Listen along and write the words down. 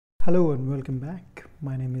Hello and welcome back.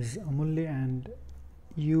 My name is Amulya and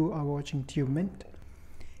you are watching TubeMint.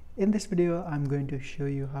 In this video I'm going to show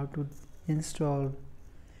you how to install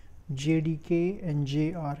JDK and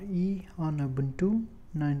JRE on Ubuntu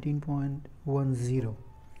 19.10.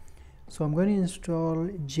 So I'm going to install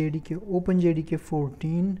OpenJDK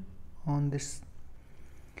 14 on this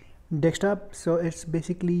desktop. So it's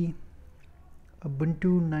basically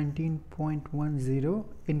Ubuntu 19.10.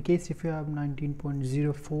 in case if you have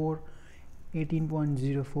 19.04,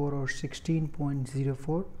 18.04 or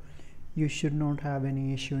 16.04, you should not have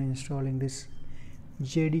any issue installing this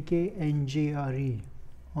JDK and JRE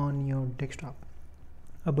on your desktop,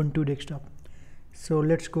 Ubuntu desktop. So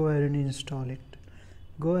let's go ahead and install it.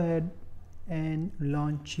 Go ahead and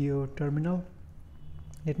launch your terminal.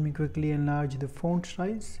 Let me quickly enlarge the font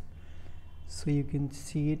size so you can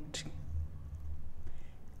see it.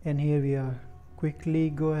 And here we are. Quickly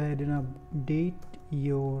go ahead and update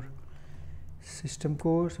your system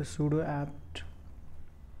core. So sudo apt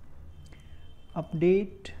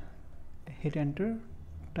update, hit enter,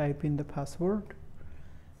 type in the password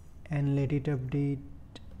and let it update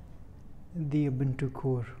the Ubuntu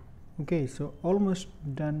core. Okay, so almost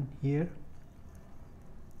done here.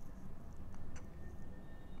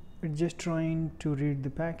 It's just trying to read the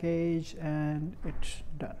package and it's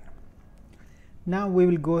done. Now we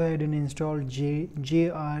will go ahead and install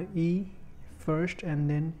JRE first and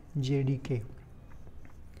then JDK.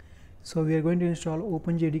 So we are going to install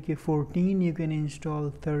OpenJDK 14. You can install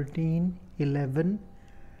 13, 11,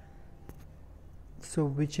 so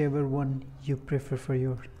whichever one you prefer for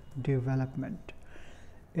your development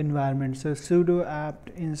environment. So sudo apt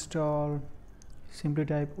install, simply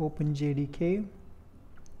type OpenJDK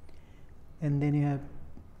and then you have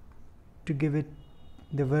to give it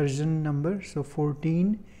the version number. So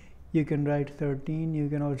 14, you can write 13, you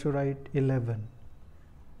can also write 11.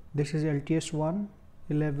 This is LTS 1,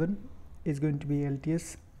 11 is going to be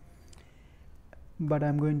LTS, but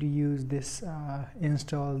I'm going to use this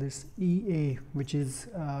install this EA, which is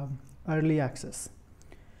early access.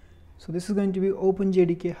 So this is going to be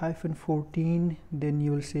OpenJDK 14, then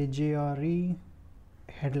you will say JRE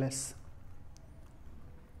headless.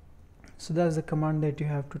 So that's the command that you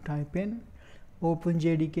have to type in.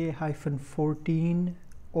 OpenJDK 14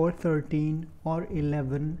 or 13 or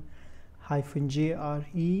 11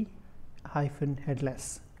 JRE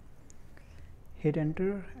headless. Hit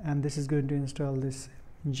enter and this is going to install this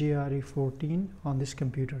JRE 14 on this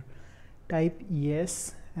computer. Type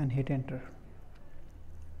yes and hit enter.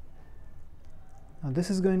 Now this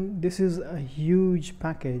is a huge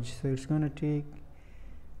package, so it's going to take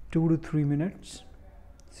 2 to 3 minutes.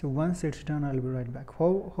 So once it's done, I'll be right back.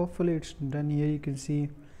 Hopefully it's done. Here you can see,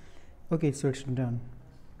 okay, so it's done.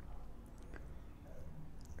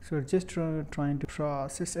 So it's just trying to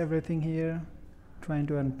process everything here, trying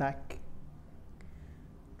to unpack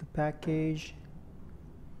the package.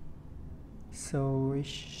 So it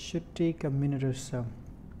should take a minute or so.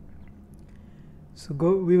 So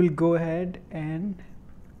we will go ahead and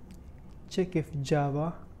check if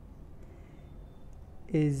Java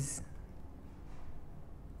is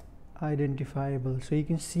identifiable. So you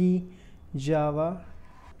can see Java,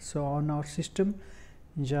 so on our system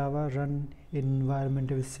Java run environment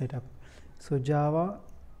is set up. So Java,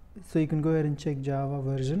 so you can go ahead and check Java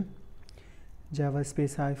version, Java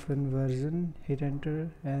space -version, hit enter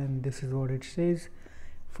and this is what it says,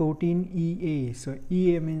 14 EA. So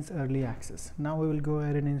EA means early access. Now we will go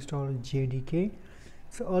ahead and install JDK.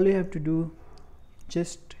 So all you have to do,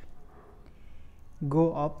 just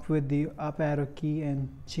go up with the up arrow key and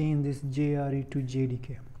change this JRE to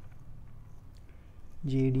JDK,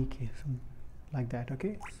 something like that.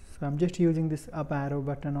 Okay, so I'm just using this up arrow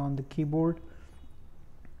button on the keyboard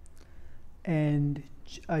and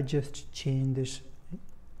I just change this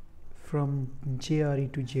from JRE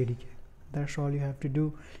to JDK. That's all you have to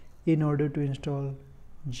do in order to install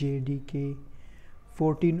JDK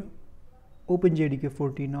 14, OpenJDK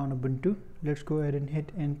 14 on Ubuntu. Let's go ahead and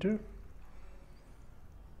hit enter.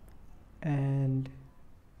 And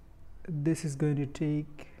this is going to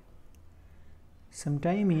take some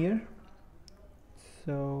time here,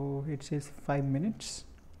 so it says 5 minutes.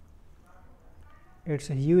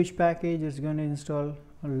 It's a huge package. It's going to install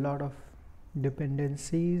a lot of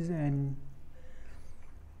dependencies and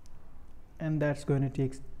that's going to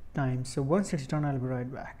take time. So once it's done, I'll be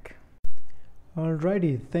right back.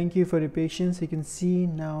 Alrighty, thank you for your patience. You can see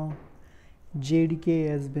now JDK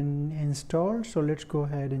has been installed. So let's go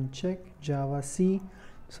ahead and check Java C.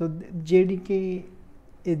 So JDK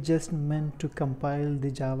is just meant to compile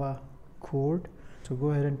the Java code. So go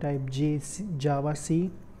ahead and type Java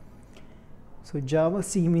C So Java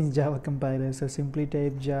C means Java compiler, so simply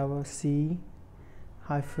type Java C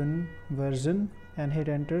hyphen version and hit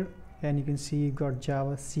enter, and you can see you got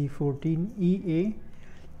Java C14 EA.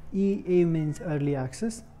 EA means early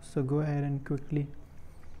access, so go ahead and quickly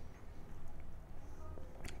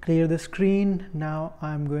clear the screen. Now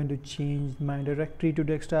I'm going to change my directory to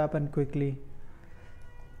desktop and quickly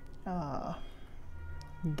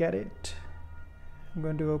get it. I'm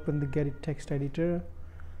going to open the get it text editor,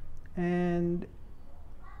 and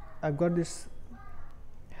I've got this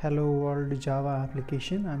hello world Java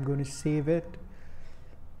application. I'm going to save it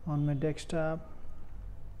on my desktop,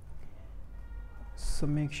 so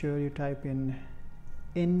make sure you type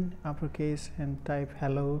in uppercase and type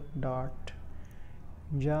hello.java,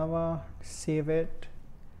 save it,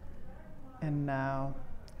 and now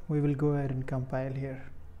we will go ahead and compile here.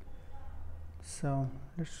 So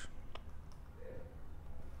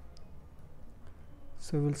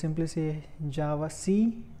we'll simply say Java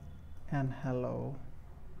C and hello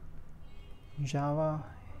Java,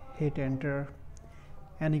 hit enter,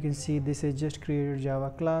 and you can see this is just created Java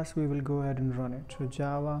class. We will go ahead and run it. So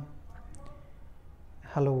Java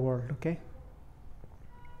hello world. Okay,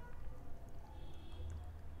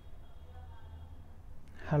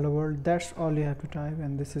 hello world, that's all you have to type,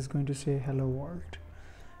 and this is going to say hello world.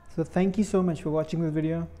 So thank you so much for watching this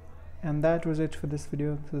video, and that was it for this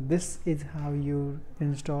video. So this is how you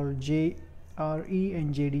install JRE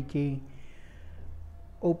and JDK,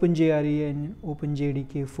 Open JRE and Open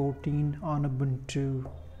JDK 14 on Ubuntu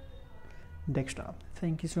desktop.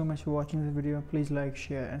 Thank you so much for watching this video. Please like,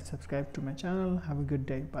 share and subscribe to my channel. Have a good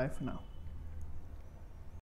day. Bye for now.